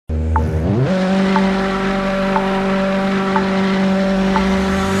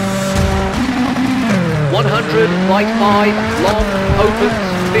right 5, long, opens,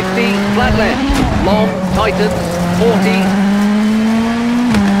 50, flat left, long, tightens, 40,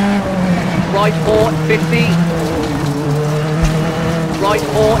 right 4, 50, right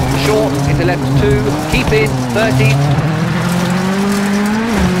 4, short, into left 2, keep in, 30,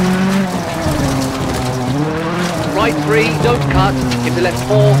 right 3, don't cut, into left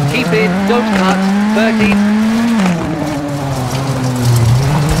 4, keep in, don't cut, 30,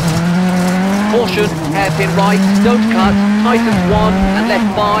 caution, hairpin right, don't cut, tightens 1 and left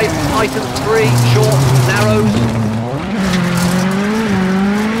 5, tightens 3, short, narrows,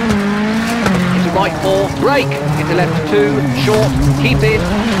 into right 4, brake, into left 2, short, keep in,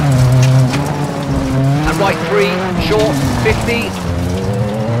 and right 3, short, 50,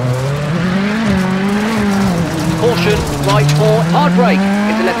 caution, right 4, hard brake,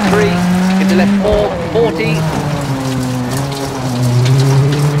 into left 3, into left 4, 40,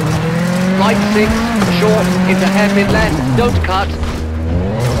 right 6, short, into hairpin left, don't cut,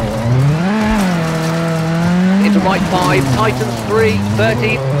 into right 5, tightens 3,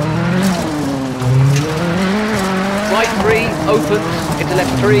 30, right 3, opens, into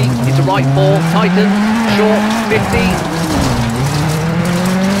left 3, into right 4, tightens, short, 50,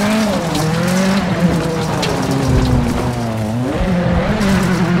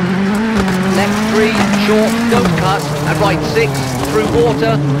 left 3, short, don't cut, and right 6, through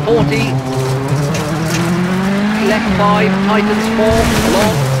water, 40, left 5, tightens 4,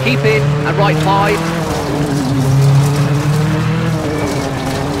 long, keep in, and right 5,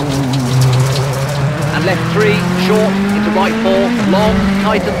 and left 3, short, into right 4, long,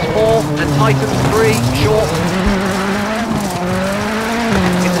 tightens 4, and tightens 3, short,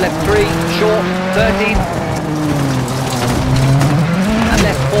 into left 3, short, 13, and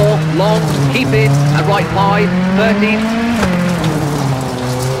left 4, long, keep in, and right 5, 13,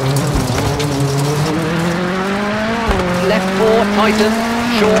 left 4, tightens,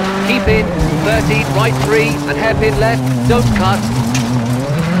 short, keep in, 13, right 3, and hairpin left, don't cut,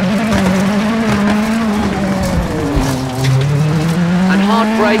 and hard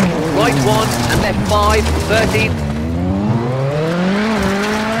brake, right 1, and left 5, 13,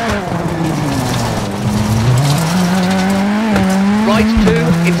 right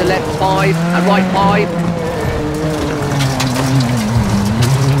 2, into left 5, and right 5,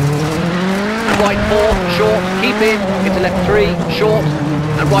 right 4, short, keep in, into left 3, short,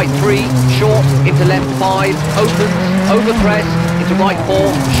 and right 3, short, into left 5, opens, over crest, into right 4,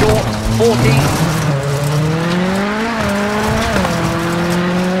 short, 40,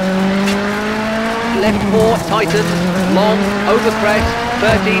 left 4, tightens, long, over crest,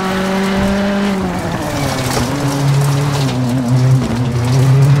 30,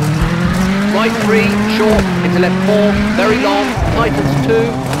 right 3, short, into left 4, very long, tightens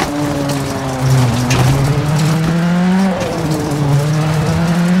 2,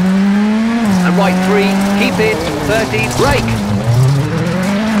 right 3, keep in, 30, brake,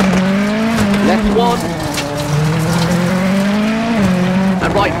 left 1,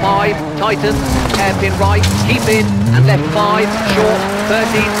 and right 5, tightens, hairpin right, keep in, and left 5, short,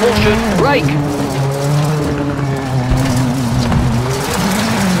 30, caution, brake,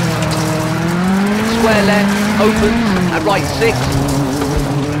 square left, opens, and right 6,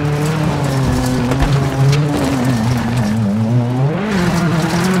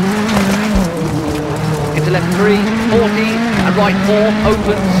 left 3, 40, and right 4,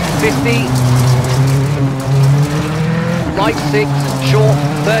 opens, 50, right 6, short,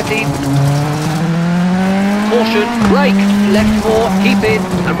 30, caution, brake, left 4, keep in,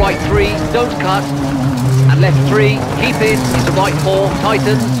 and right 3, don't cut, and left 3, keep in, into right 4,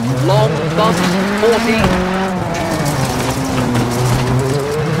 tightens, long, bumps, 40,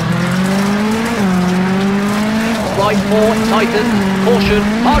 right 4, tightens, caution,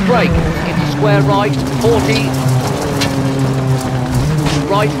 hard brake, square right, 40,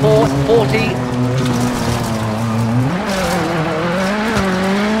 right 4, 40,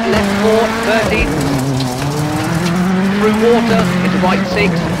 left 4, 30, through water, into right 6,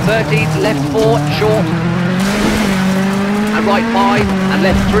 30, left 4, short, and right 5, and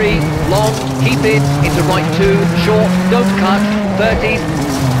left 3, long, keep in, into right 2, short, don't cut, 30,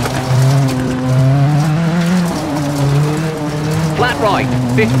 flat right,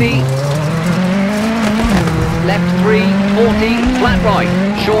 50, left 3, 40, flat right,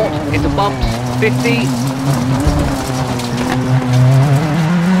 short, into bumps, 50,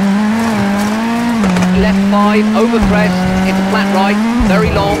 left 5, over crest, into flat right,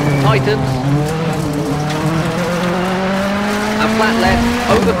 very long, tightens, and flat left,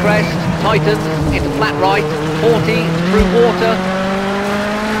 over crest, tightens, into flat right, 40, through water,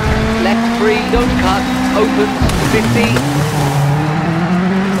 left 3, don't cut, opens, 50.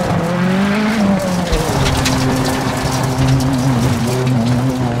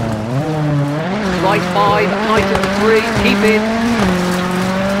 Right 5, tightens 3, keep in.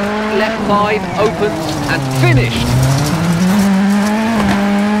 Left 5, opens and finished.